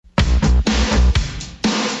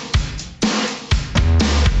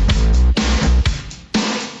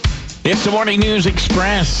It's the Morning News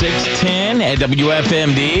Express, 610 at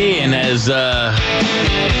WFMD. And as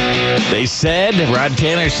they said, Rod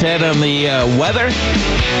Taylor said on the weather,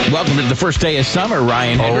 welcome to the first day of summer,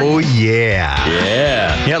 Ryan Henry. Oh, yeah.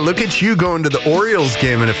 Yeah. Yeah, look at you going to the Orioles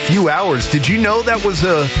game in a few hours. Did you know that was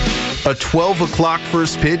a 12 o'clock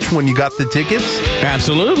first pitch when you got the tickets?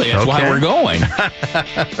 Absolutely. That's why we're going.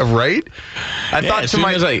 Right? I thought as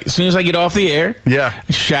soon as I get off the air,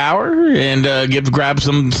 shower and grab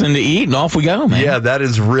something to eat, and off we go, man. Yeah, that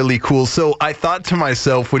is really cool. So I thought to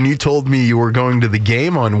myself, when you told me you were going to the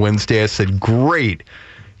game on Wednesday, I said, great.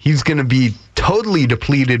 He's going to be totally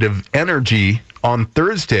depleted of energy on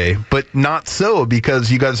Thursday, but not so,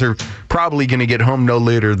 because you guys are probably going to get home no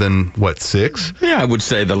later than, 6? Yeah, I would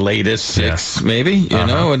say the latest 6, maybe. You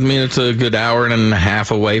know, I mean, it's a good hour and a half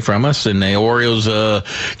away from us, and the Orioles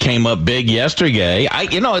came up big yesterday.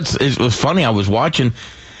 It was funny. I was watching,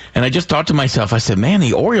 and I just thought to myself, I said, man,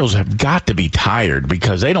 the Orioles have got to be tired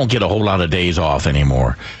because they don't get a whole lot of days off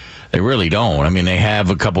anymore. They really don't. I mean, they have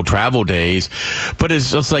a couple travel days, but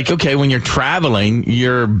it's just like, okay, when you're traveling,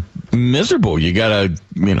 you're miserable. You got to,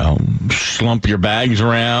 slump your bags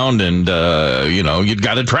around and, you've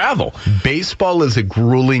got to travel. Baseball is a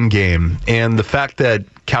grueling game, and the fact that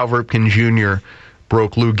Cal Ripken Jr.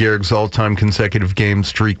 broke Lou Gehrig's all-time consecutive game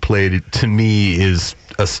streak played, to me, is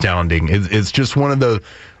astounding. It's just one of the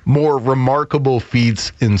more remarkable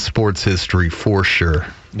feats in sports history, for sure.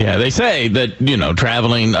 Yeah, they say that,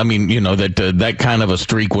 traveling, that kind of a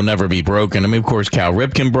streak will never be broken. I mean, of course, Cal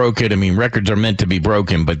Ripken broke it. I mean, records are meant to be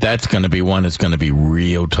broken, but that's going to be one that's going to be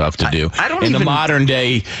real tough to do in the modern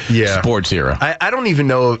day sports era. I don't even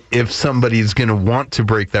know if somebody's going to want to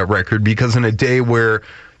break that record, because in a day where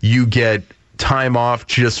you get time off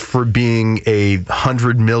just for being a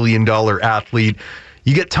 $100 million athlete,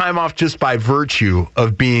 you get time off just by virtue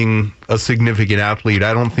of being a significant athlete.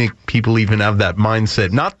 I don't think people even have that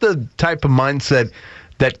mindset. Not the type of mindset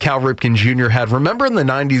that Cal Ripken Jr. had. Remember in the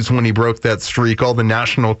 90s when he broke that streak, all the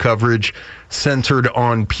national coverage centered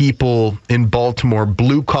on people in Baltimore,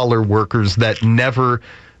 blue-collar workers that never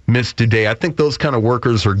missed a day. I think those kind of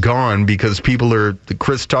workers are gone because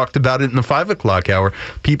Chris talked about it in the 5 o'clock hour,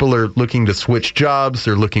 people are looking to switch jobs.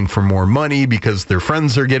 They're looking for more money because their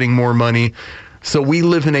friends are getting more money. So we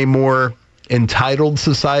live in a more entitled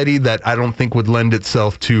society that I don't think would lend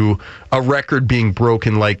itself to a record being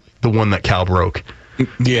broken like the one that Cal broke.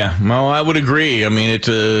 Yeah, well, I would agree. I mean, it's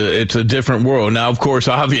a different world. Now, of course,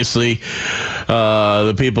 obviously,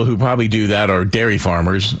 the people who probably do that are dairy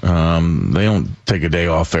farmers. They don't take a day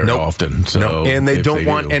off very often. So and they don't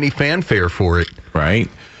want any fanfare for it. Right.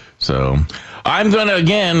 So I'm going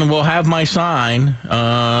to, we'll have my sign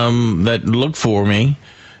that look for me.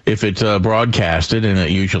 If it's broadcasted, and it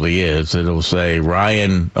usually is, it'll say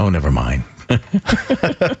Ryan. Oh, never mind.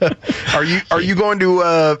 Are you going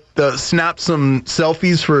to snap some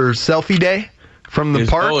selfies for Selfie Day from the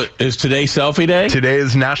park? Oh, is today Selfie Day? Today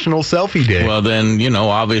is National Selfie Day. Well, then,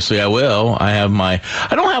 obviously I will. I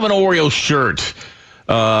don't have an Orioles shirt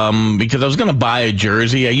because I was going to buy a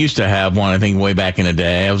jersey. I used to have one, I think, way back in the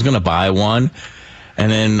day. I was going to buy one. And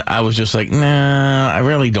then I was just like, nah, I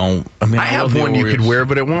really don't. I mean, I have one you could wear,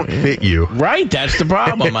 but it won't fit you. Right, that's the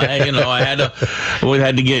problem. I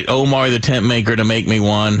had to get Omar the tent maker to make me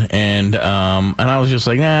one, and I was just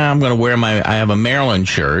like, nah, I'm going to wear I have a Maryland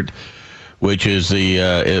shirt, which is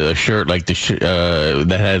a shirt like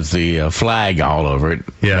that has the flag all over it,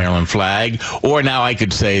 Maryland flag, or now I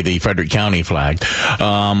could say the Frederick County flag.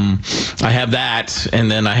 I have that, and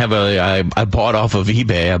then I have I bought off of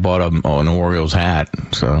eBay. I bought an Orioles hat,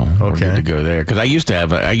 so we're good to go there. Because I used to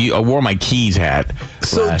have I wore my Keys hat.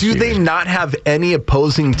 So do they not have any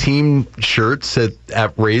opposing team shirts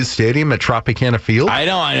at Rays Stadium at Tropicana Field? I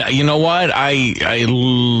don't. You know what? I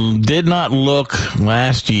did not look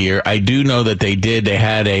last year. I do know that they did. They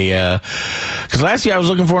had because last year I was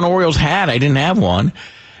looking for an Orioles hat. I didn't have one,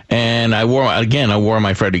 and I wore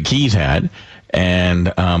my Frederick Keys hat, and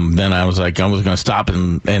then I was like, I was going to stop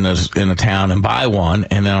in a town and buy one,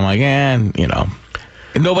 and then I'm like,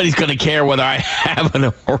 nobody's going to care whether I have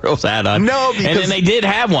an Orioles hat on. No, because... And then they did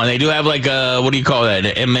have one. They do have like what do you call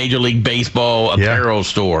that? A Major League Baseball apparel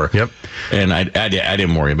store. Yep. And I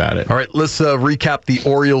didn't worry about it. All right, let's recap the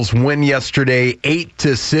Orioles win yesterday,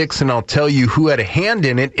 8-6, and I'll tell you who had a hand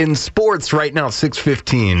in it in sports right now,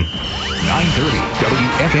 6:15. 9:30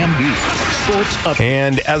 WFMD Sports Up.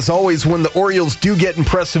 And as always, when the Orioles do get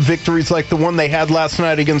impressive victories like the one they had last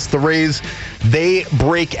night against the Rays, they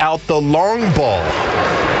break out the long ball.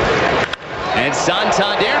 And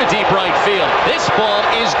Santander to deep right field. This ball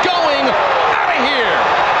is going out of here.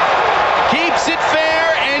 Keeps it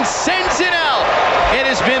fair and sends it out. It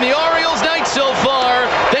has been the Orioles so far.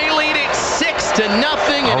 They lead it 6-0,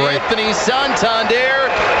 and Anthony Santander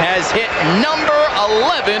has hit number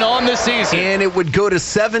 11 on the season. And it would go to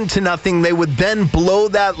 7-0. They would then blow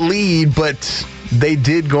that lead, but they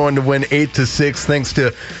did go on to win 8-6 thanks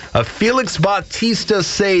to a Felix Bautista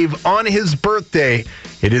save on his birthday.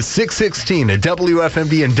 It is 6:16 at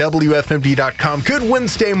WFMD and WFMD.com. Good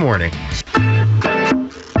Wednesday morning.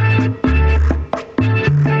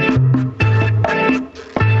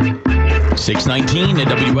 .619 at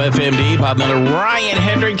WFMD. Bob Miller, Ryan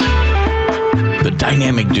Hendrick, the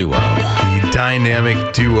dynamic duo. The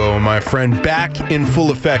dynamic duo, my friend, back in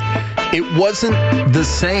full effect. It wasn't the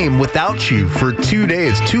same without you for 2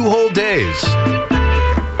 days, 2 whole days.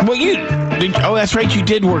 Well, that's right. You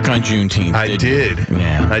did work on Juneteenth. I did.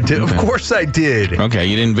 Yeah. I did. Okay. Of course I did. Okay.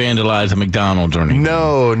 You didn't vandalize a McDonald's or anything.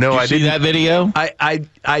 No, I I didn't. See that video?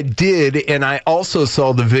 I did, and I also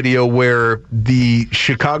saw the video where the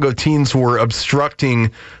Chicago teens were obstructing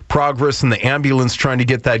progress in the ambulance trying to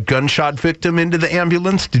get that gunshot victim into the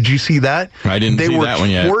ambulance. Did you see that? I didn't see that one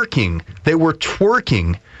yet. They were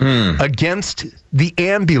twerking against the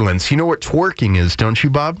ambulance. You know what twerking is, don't you,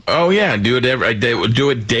 Bob? Oh, yeah. Do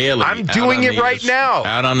it daily. I'm doing it right now.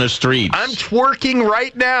 Out on the streets. I'm twerking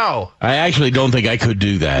right now. I actually don't think I could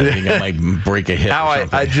do that. I think I might break a hip or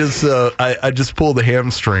something. I just pulled a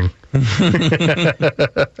hamstring.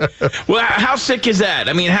 Well, how sick is that?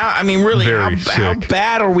 I mean, really, how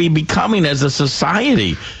bad are we becoming as a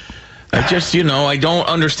society? I just, I don't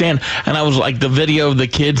understand. And I was like, the video of the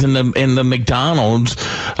kids in the McDonald's,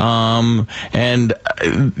 they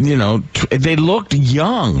looked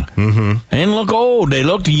young. Mm-hmm. They didn't look old. They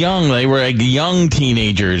looked young. They were like young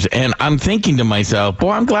teenagers. And I'm thinking to myself,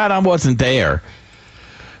 boy, I'm glad I wasn't there.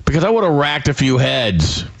 Because I would have racked a few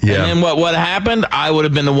heads. Yeah. And then what happened? I would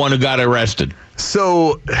have been the one who got arrested.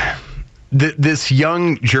 So this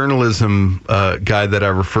young journalism guy that I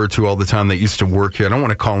refer to all the time that used to work here, I don't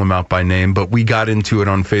want to call him out by name, but we got into it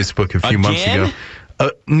on Facebook a few months ago.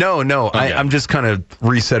 No. Okay. I'm just kind of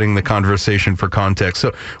resetting the conversation for context.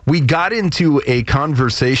 So we got into a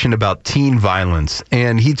conversation about teen violence,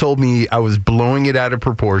 and he told me I was blowing it out of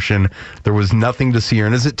proportion. There was nothing to see here.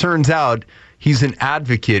 And as it turns out, he's an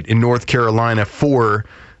advocate in North Carolina for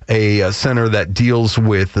a center that deals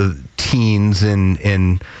with teens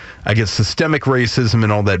and I guess systemic racism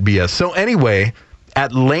and all that BS. So anyway,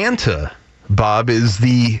 Atlanta, Bob, is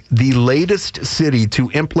the latest city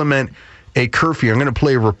to implement a curfew. I'm going to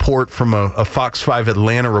play a report from a Fox 5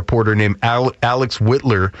 Atlanta reporter named Alex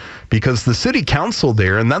Whitler, because the city council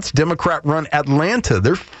there, and that's Democrat-run Atlanta,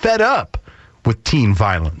 they're fed up with teen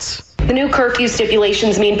violence. The new curfew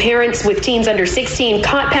stipulations mean parents with teens under 16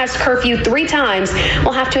 caught past curfew 3 times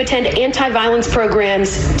will have to attend anti-violence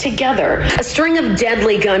programs together. A string of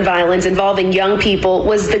deadly gun violence involving young people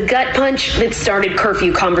was the gut punch that started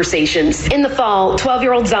curfew conversations. In the fall,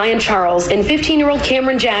 12-year-old Zion Charles and 15-year-old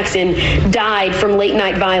Cameron Jackson died from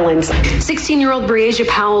late-night violence. 16-year-old Breasia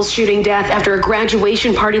Powell's shooting death after a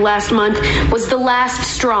graduation party last month was the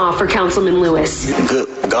last straw for Councilman Lewis. Good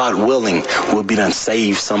God willing, we'll be done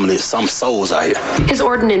save some souls out here. His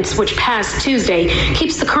ordinance, which passed Tuesday,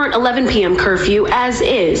 keeps the current 11 p.m. curfew as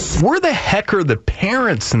is. Where the heck are the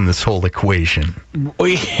parents in this whole equation?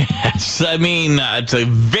 Yes, it's a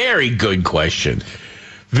very good question.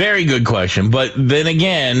 Very good question. But then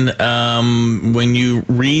again, when you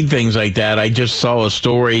read things like that, I just saw a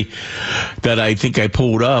story that I think I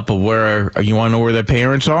pulled up of where, you want to know where their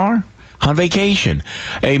parents are? On vacation.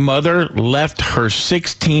 A mother left her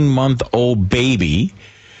 16-month-old baby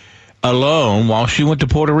alone while she went to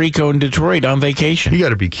Puerto Rico and Detroit on vacation. You got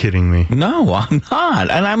to be kidding me. No, I'm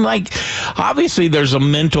not. And I'm like, obviously there's a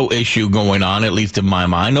mental issue going on, at least in my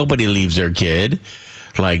mind. Nobody leaves their kid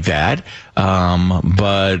like that.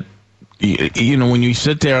 But, when you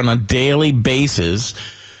sit there on a daily basis,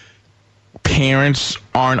 parents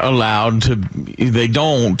aren't allowed to,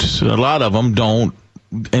 a lot of them don't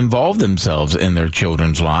involve themselves in their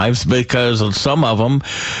children's lives, because some of them,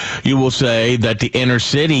 you will say that the inner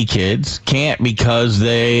city kids can't because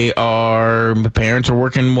parents are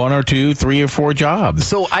working 1 or 2, 3 or 4 jobs.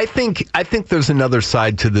 So I think there's another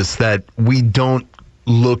side to this that we don't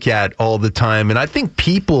look at all the time, and I think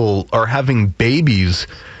people are having babies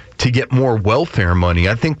to get more welfare money.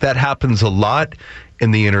 I think that happens a lot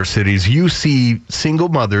in the inner cities. You see single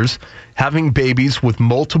mothers having babies with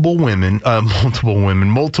multiple men,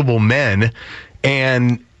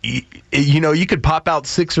 and you could pop out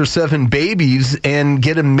 6 or 7 babies and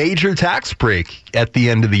get a major tax break at the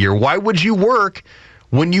end of the year. Why would you work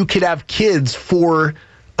when you could have kids for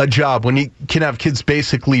a job, when you can have kids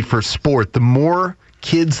basically for sport? The more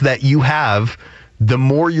kids that you have, the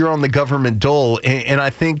more you're on the government dole. And I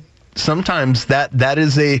think sometimes that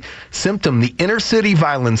is a symptom. The inner city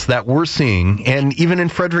violence that we're seeing, and even in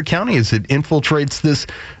Frederick County as it infiltrates this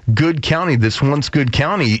good county, this once good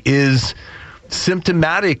county, is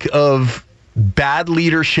symptomatic of bad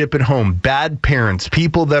leadership at home, bad parents,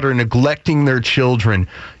 people that are neglecting their children.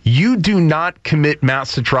 You do not commit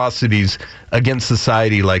mass atrocities against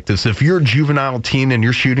society like this. If you're a juvenile teen and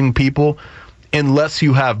you're shooting people, unless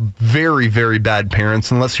you have very, very bad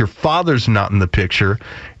parents, unless your father's not in the picture,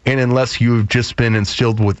 and unless you've just been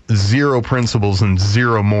instilled with zero principles and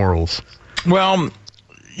zero morals. Well,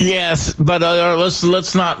 yes, but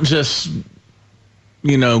let's not just,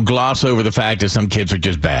 gloss over the fact that some kids are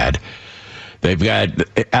just bad. They've got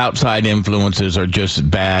outside influences are just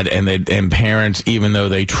bad, and parents, even though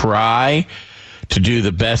they try to do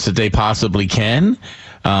the best that they possibly can,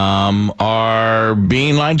 are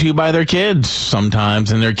being lied to by their kids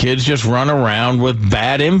sometimes, and their kids just run around with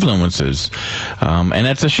bad influences. And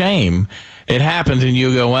that's a shame. It happens, and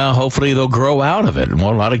you go, well, hopefully they'll grow out of it.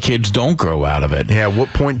 Well, a lot of kids don't grow out of it. Yeah, at what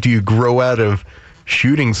point do you grow out of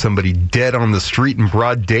shooting somebody dead on the street in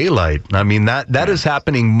broad daylight? I mean, that is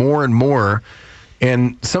happening more and more.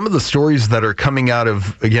 And some of the stories that are coming out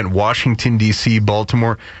of, again, Washington, D.C.,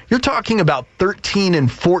 Baltimore, you're talking about 13 and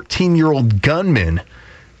 14-year-old gunmen.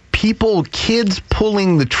 Kids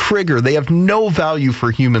pulling the trigger. They have no value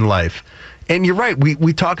for human life. And you're right.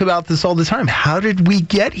 We talk about this all the time. How did we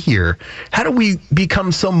get here? How do we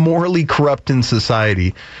become so morally corrupt in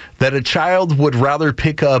society that a child would rather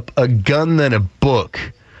pick up a gun than a book?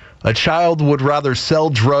 A child would rather sell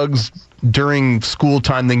drugs during school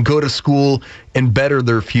time than go to school and better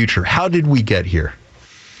their future. How did we get here?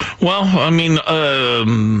 Well, I mean,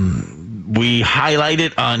 we highlight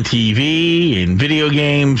it on TV and video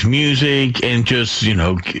games, music, and just,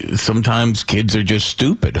 sometimes kids are just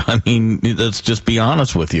stupid. I mean, let's just be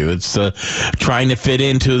honest with you. It's trying to fit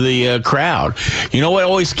into the crowd. You know what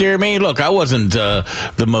always scared me? Look, I wasn't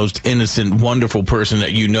the most innocent, wonderful person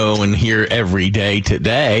that you know and hear every day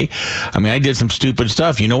today. I mean, I did some stupid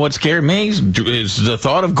stuff. You know what scared me? Is the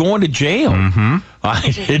thought of going to jail. Mm-hmm.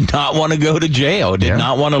 I did not want to go to jail. Did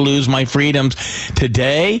not want to lose my freedoms.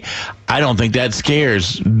 Today, I don't think that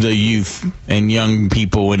scares the youth and young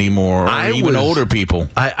people anymore, or even older people.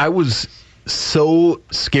 I was so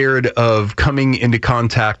scared of coming into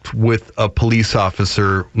contact with a police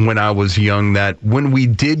officer when I was young that when we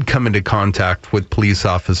did come into contact with police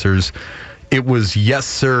officers, it was yes,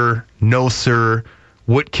 sir, no, sir.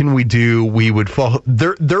 What can we do? We would follow.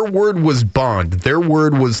 Their word was bond. Their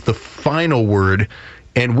word was the final word.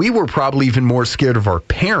 And we were probably even more scared of our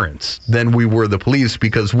parents than we were the police,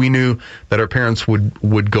 because we knew that our parents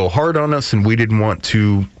would go hard on us, and we didn't want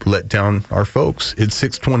to let down our folks. It's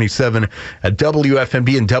 6:27 at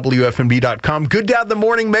WFMB and WFMB.com. Good Dad the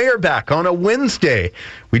Morning Mayor back on a Wednesday.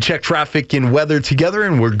 We check traffic and weather together,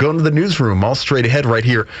 and we're going to the newsroom all straight ahead right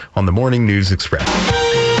here on the Morning News Express.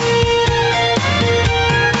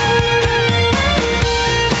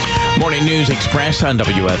 Morning News Express on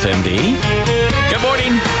WFMD. Good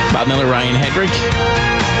morning. Bob Miller, Ryan Hedrick.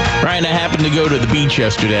 Ryan, I happened to go to the beach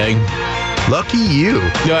yesterday. Lucky you.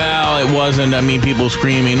 Well, it wasn't. I mean, people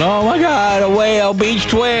screaming, oh, my God, a whale,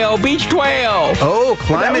 beach whale, beach whale. Oh,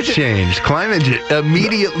 climate change.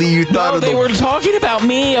 Immediately you thought of they were talking about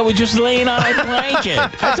me. I was just laying on a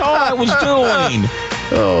blanket. That's all I was doing.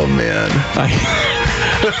 Oh, man.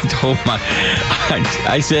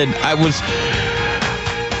 I said I was...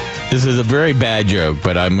 This is a very bad joke,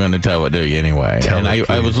 but I'm going to tell it to you anyway.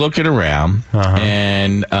 I was looking around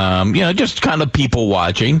and, just kind of people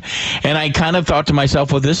watching. And I kind of thought to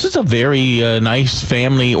myself, well, this is a very nice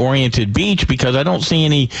family-oriented beach, because I don't see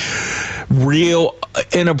any real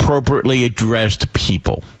inappropriately addressed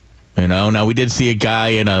people. Now we did see a guy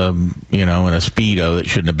in a Speedo that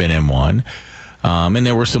shouldn't have been in one. And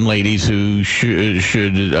there were some ladies who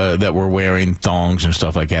should that were wearing thongs and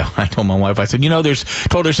stuff like that. I told my wife, I said,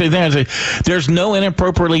 there's no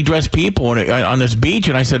inappropriately dressed people on this beach.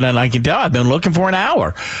 And I said, and I can tell, I've been looking for an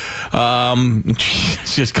hour.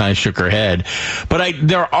 She just kind of shook her head. But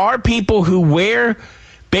there are people who wear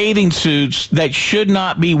bathing suits that should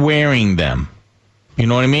not be wearing them. You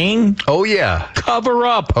know what I mean? Oh, yeah. Cover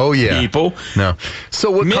up, people. No. So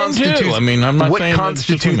what Men constitutes, too. I mean, I'm not what saying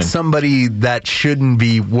constitutes somebody that shouldn't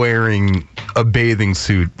be wearing a bathing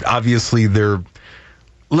suit? Obviously,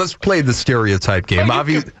 let's play the stereotype game.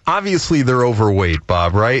 Obviously, they're overweight,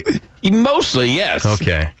 Bob, right? Mostly, yes.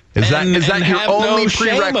 Okay. Is that your only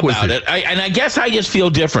prerequisite? I guess I just feel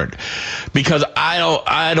different because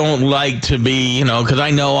I don't like to be, because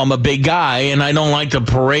I know I'm a big guy and I don't like to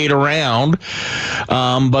parade around.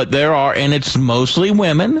 But there are, and it's mostly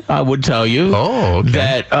women, I would tell you,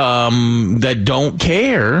 that don't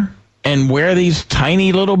care and wear these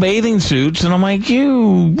tiny little bathing suits, and I'm like,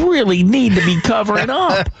 you really need to be covering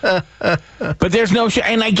up. But there's no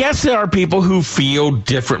and I guess there are people who feel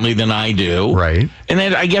differently than I do. Right. And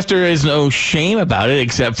then I guess there is no shame about it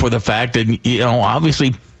except for the fact that,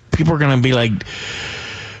 obviously people are going to be like,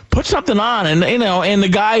 put something on, and and the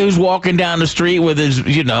guy who's walking down the street with his,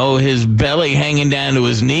 his belly hanging down to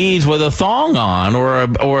his knees with a thong on or a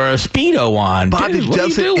Speedo on. But Dude,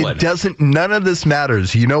 it doesn't. None of this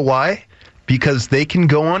matters. You know why? Because they can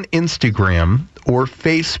go on Instagram or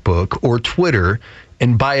Facebook or Twitter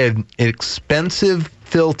and buy an expensive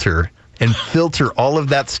filter and filter all of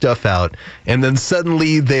that stuff out, and then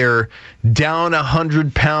suddenly they're down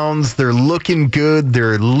 100 pounds, they're looking good,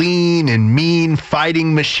 they're lean and mean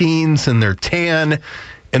fighting machines, and they're tan,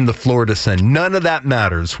 and the Florida Sun. None of that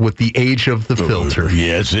matters with the age of the filter.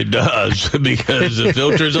 Yes, it does, because the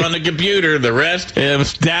filter's on the computer. The rest, I'm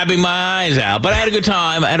stabbing my eyes out. But I had a good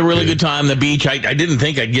time. I had a really good time on the beach. I didn't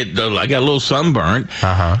think I'd get, I got a little sunburnt.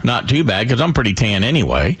 Not too bad, because I'm pretty tan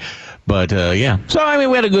anyway. But, yeah. So,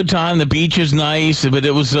 we had a good time. The beach is nice, but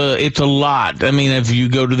it's a lot. If you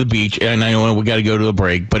go to the beach, and I know we got to go to a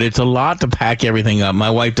break, but it's a lot to pack everything up. My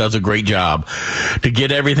wife does a great job to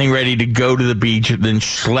get everything ready to go to the beach, then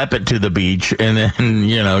schlep it to the beach, and then,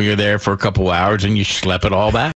 you're there for a couple hours, and you schlep it all back.